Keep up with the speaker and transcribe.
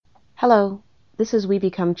Hello, this is We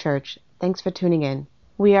Become Church. Thanks for tuning in.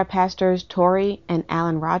 We are pastors Tori and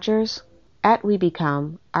Alan Rogers. At We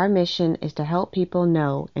Become, our mission is to help people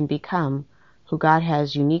know and become who God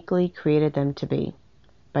has uniquely created them to be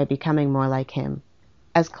by becoming more like Him.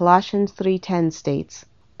 As Colossians 3:10 states,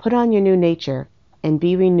 put on your new nature and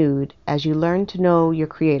be renewed as you learn to know your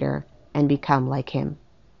Creator and become like Him.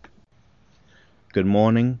 Good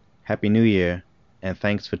morning, Happy New Year, and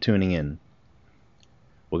thanks for tuning in.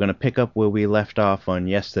 We're going to pick up where we left off on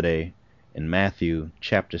yesterday in Matthew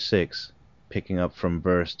chapter 6, picking up from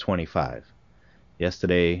verse 25.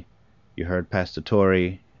 Yesterday, you heard Pastor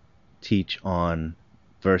Tori teach on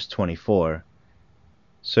verse 24,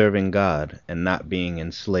 serving God and not being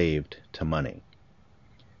enslaved to money.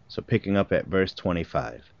 So picking up at verse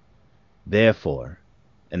 25. Therefore,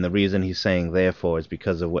 and the reason he's saying therefore is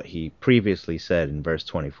because of what he previously said in verse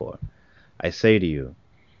 24. I say to you,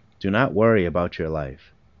 do not worry about your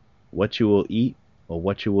life, what you will eat or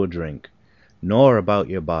what you will drink, nor about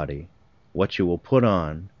your body, what you will put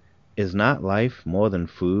on. Is not life more than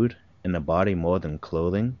food, and the body more than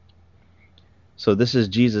clothing? So this is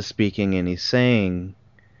Jesus speaking, and he's saying,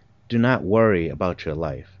 do not worry about your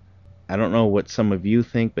life. I don't know what some of you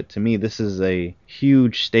think, but to me this is a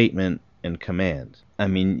huge statement and command. I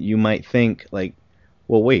mean, you might think like,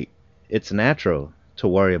 well, wait, it's natural to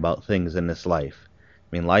worry about things in this life.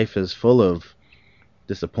 I mean, life is full of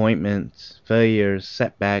disappointments, failures,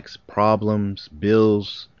 setbacks, problems,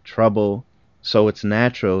 bills, trouble. So it's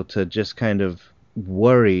natural to just kind of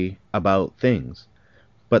worry about things.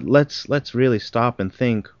 But let's really stop and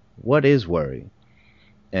think, what is worry?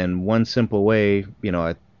 And one simple way,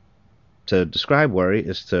 to describe worry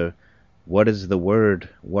is to, what does the word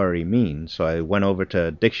worry mean? So I went over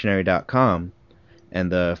to dictionary.com,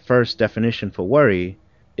 and the first definition for worry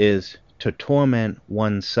is to torment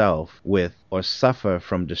oneself with or suffer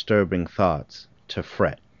from disturbing thoughts, to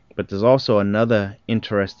fret. But there's also another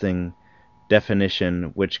interesting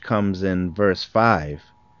definition which comes in verse 5.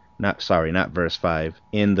 Not verse 5.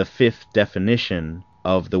 In the fifth definition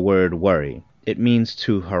of the word worry. It means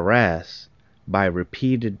to harass by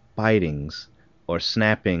repeated bitings or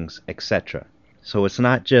snappings, etc. So it's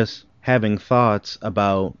not just having thoughts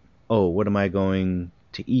about, oh, what am I going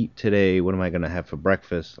to eat today? What am I going to have for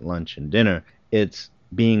breakfast, lunch, and dinner? It's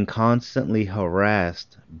being constantly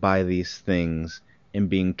harassed by these things and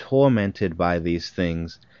being tormented by these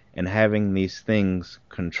things and having these things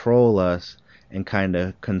control us and kind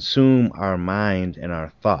of consume our mind and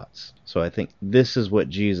our thoughts. So I think this is what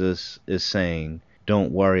Jesus is saying.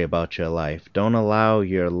 Don't worry about your life. Don't allow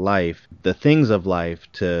your life, the things of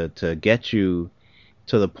life, to get you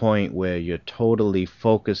to the point where you're totally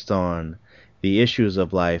focused on the issues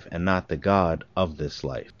of life and not the God of this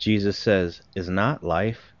life. Jesus says, is not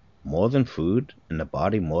life more than food and the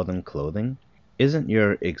body more than clothing? Isn't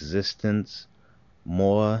your existence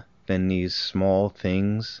more than these small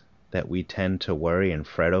things that we tend to worry and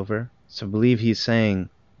fret over? So I believe he's saying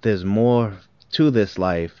there's more to this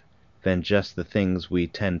life than just the things we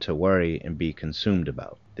tend to worry and be consumed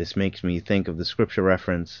about. This makes me think of the scripture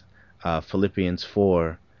reference, Philippians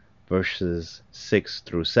 4, verses 6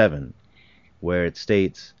 through 7, where it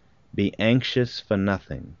states, be anxious for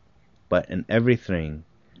nothing, but in everything,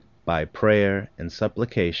 by prayer and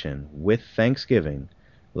supplication, with thanksgiving,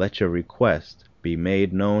 let your request be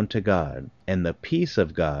made known to God, and the peace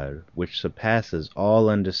of God, which surpasses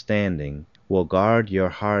all understanding, will guard your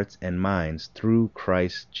hearts and minds through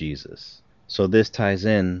Christ Jesus. So this ties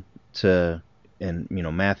in to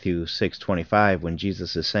Matthew 6:25, when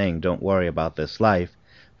Jesus is saying, don't worry about this life.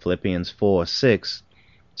 Philippians 4:6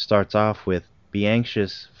 starts off with, be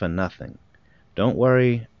anxious for nothing. Don't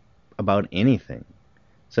worry about anything.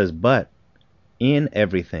 It says, but in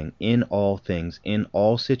everything, in all things, in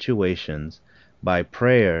all situations, by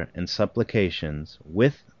prayer and supplications,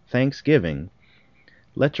 with thanksgiving,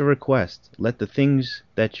 let your request, let the things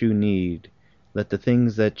that you need, let the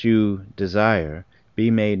things that you desire be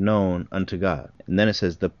made known unto God. And then it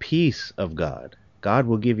says, the peace of God. God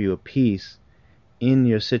will give you a peace in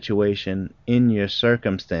your situation, in your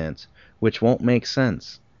circumstance, which won't make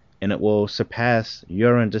sense. And it will surpass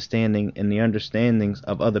your understanding and the understandings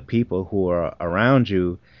of other people who are around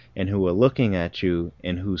you and who are looking at you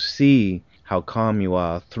and who see how calm you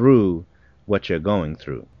are through what you're going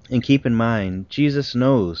through. And keep in mind, Jesus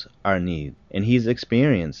knows our need, and he's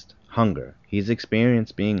experienced hunger. He's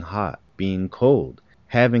experienced being hot, being cold,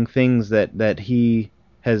 having things that he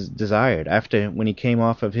has desired. After, when he came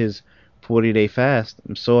off of his 40-day fast,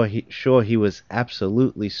 I'm sure he was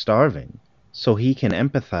absolutely starving. So he can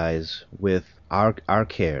empathize with our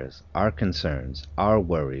cares, our concerns, our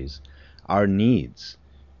worries, our needs.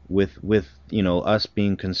 with us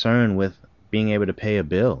being concerned with being able to pay a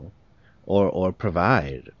bill, or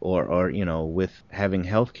provide, or with having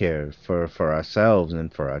health care for ourselves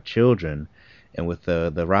and for our children, and with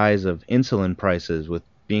the rise of insulin prices, with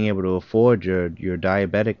being able to afford your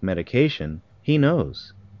diabetic medication. He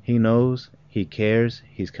knows, he cares,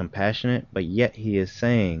 he's compassionate, but yet he is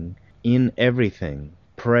saying, in everything,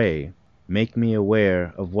 pray, make me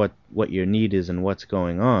aware of what your need is and what's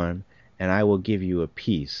going on, and I will give you a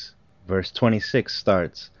peace. Verse 26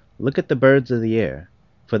 starts, "Look at the birds of the air,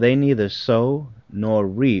 for they neither sow, nor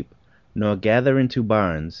reap, nor gather into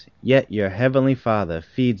barns, yet your heavenly Father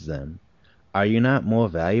feeds them. Are you not more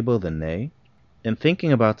valuable than they?" And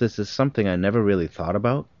thinking about this is something I never really thought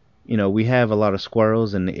about. We have a lot of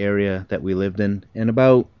squirrels in the area that we lived in, and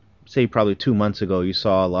about, say, probably 2 months ago, you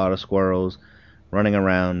saw a lot of squirrels running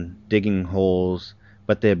around, digging holes,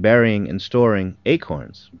 but they're burying and storing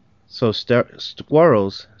acorns. So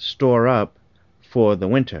squirrels store up for the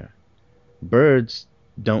winter. Birds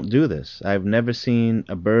don't do this. I've never seen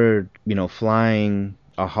a bird, flying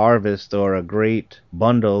a harvest or a great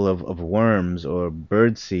bundle of worms or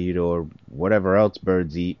birdseed or whatever else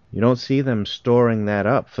birds eat. You don't see them storing that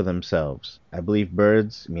up for themselves. I believe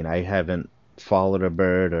birds, I haven't followed a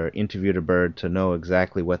bird or interviewed a bird to know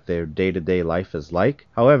exactly what their day-to-day life is like.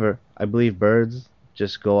 However, I believe birds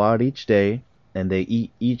just go out each day and they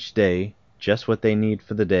eat each day just what they need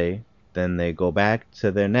for the day. Then they go back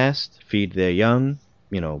to their nest, feed their young,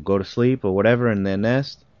 go to sleep or whatever in their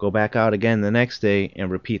nest, go back out again the next day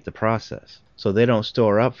and repeat the process. So they don't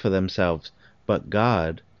store up for themselves, but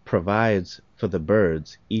God provides for the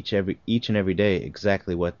birds each and every day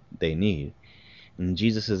exactly what they need. And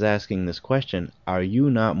Jesus is asking this question, are you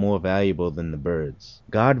not more valuable than the birds?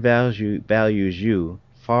 God values you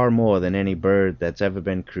far more than any bird that's ever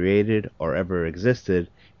been created or ever existed,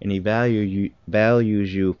 and he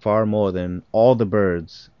values you far more than all the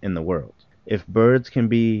birds in the world. If birds can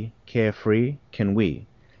be carefree, can we?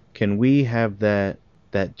 Can we have that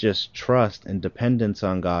just trust and dependence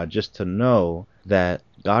on God, just to know that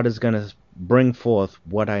God is going to bring forth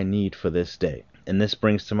what I need for this day? And this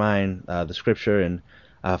brings to mind the scripture in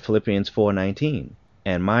Philippians 4:19.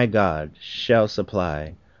 "And my God shall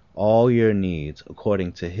supply all your needs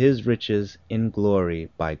according to his riches in glory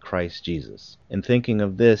by Christ Jesus." And thinking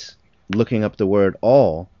of this, looking up the word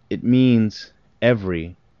all, it means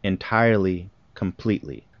every, entirely,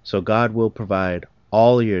 completely. So God will provide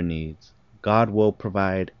all your needs. God will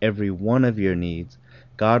provide every one of your needs.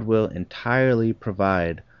 God will entirely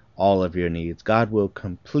provide all of your needs. God will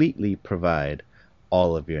completely provide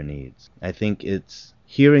all of your needs. I think it's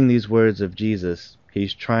hearing these words of Jesus,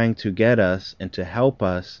 he's trying to get us and to help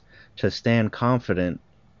us to stand confident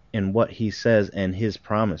in what he says and his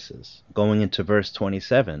promises. Going into verse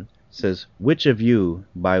 27, says, "Which of you,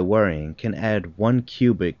 by worrying, can add 1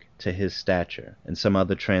 cubit to his stature?" And some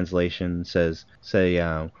other translation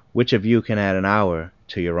which of you can add an hour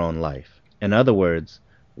to your own life? In other words,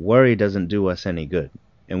 worry doesn't do us any good.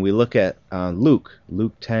 And we look at Luke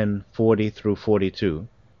 10:40 through 42.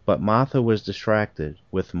 "But Martha was distracted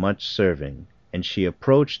with much serving, and she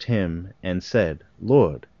approached him and said,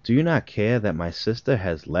 'Lord, do you not care that my sister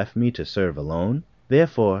has left me to serve alone?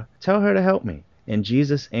 Therefore, tell her to help me.' And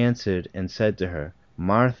Jesus answered and said to her,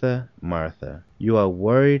 'Martha, Martha, you are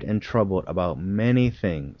worried and troubled about many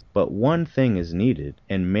things, but one thing is needed,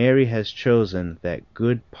 and Mary has chosen that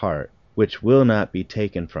good part, which will not be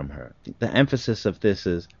taken from her.'" The emphasis of this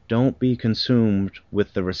is, don't be consumed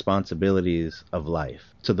with the responsibilities of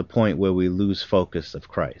life to the point where we lose focus of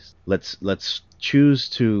Christ. Let's choose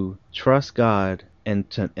to trust God and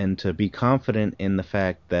to be confident in the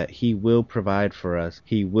fact that he will provide for us.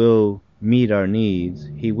 He will meet our needs.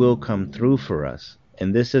 He will come through for us.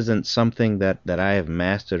 And this isn't something that I have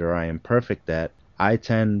mastered or I am perfect at. I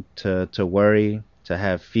tend to worry, to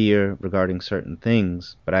have fear regarding certain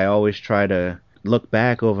things, but I always try to look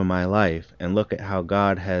back over my life and look at how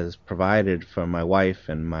God has provided for my wife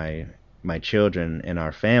and my children and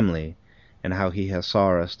our family, and how he has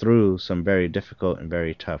saw us through some very difficult and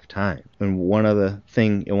very tough times. And one other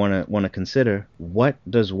thing you want to consider, what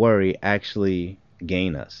does worry actually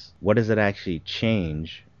gain us? What does it actually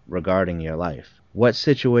change regarding your life? What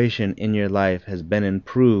situation in your life has been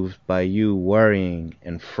improved by you worrying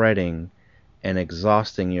and fretting and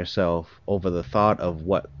exhausting yourself over the thought of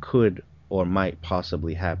what could or might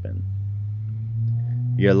possibly happen?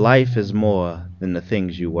 Your life is more than the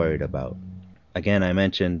things you worried about. Again, I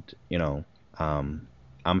mentioned,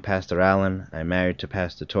 I'm Pastor Allen. I'm married to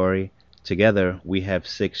Pastor Tori. Together, we have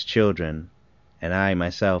 6 children, and I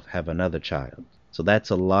myself have another child. So that's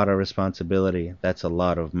a lot of responsibility. That's a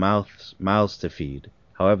lot of mouths to feed.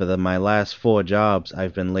 However, my last 4 jobs,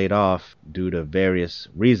 I've been laid off due to various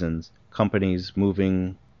reasons. Companies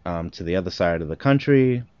moving to the other side of the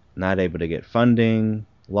country, not able to get funding,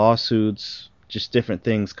 lawsuits, just different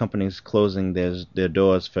things, companies closing their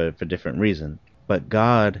doors for different reasons. But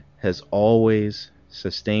God has always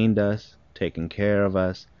sustained us, taken care of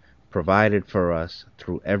us, provided for us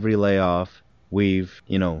through every layoff. We've,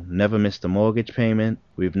 never missed a mortgage payment.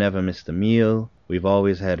 We've never missed a meal. We've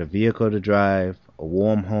always had a vehicle to drive, a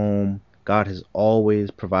warm home. God has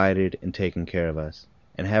always provided and taken care of us.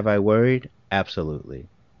 And have I worried? Absolutely.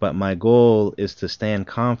 But my goal is to stand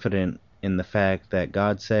confident in the fact that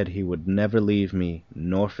God said He would never leave me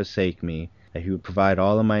nor forsake me, that He would provide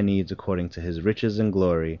all of my needs according to His riches and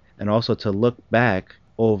glory, and also to look back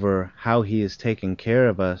over how He has taken care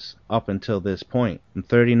of us up until this point. I'm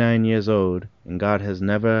 39 years old, and God has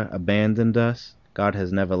never abandoned us. God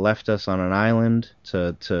has never left us on an island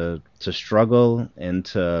to struggle and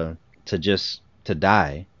to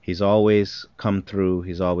die. He's always come through.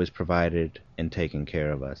 He's always provided and taken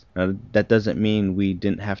care of us. Now, that doesn't mean we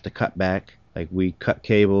didn't have to cut back. Like, we cut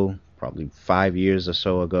cable probably 5 years or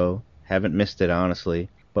so ago. Haven't missed it, honestly.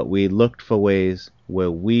 But we looked for ways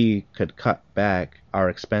where we could cut back our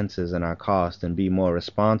expenses and our costs and be more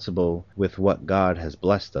responsible with what God has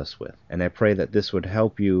blessed us with. And I pray that this would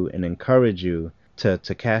help you and encourage you to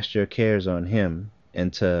cast your cares on Him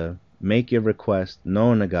and to make your request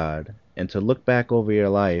known to God, and to look back over your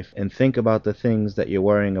life and think about the things that you're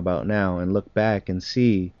worrying about now, and look back and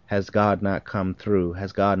see, has God not come through?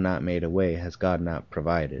 Has God not made a way? Has God not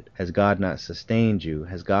provided? Has God not sustained you?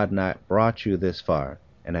 Has God not brought you this far?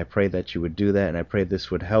 And I pray that you would do that, and I pray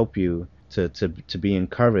this would help you to be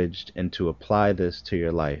encouraged and to apply this to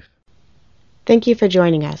your life. Thank you for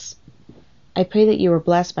joining us. I pray that you were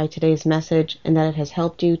blessed by today's message and that it has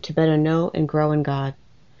helped you to better know and grow in God.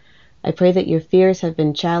 I pray that your fears have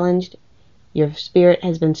been challenged, your spirit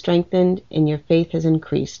has been strengthened, and your faith has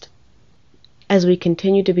increased as we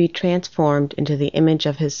continue to be transformed into the image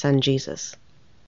of His Son, Jesus.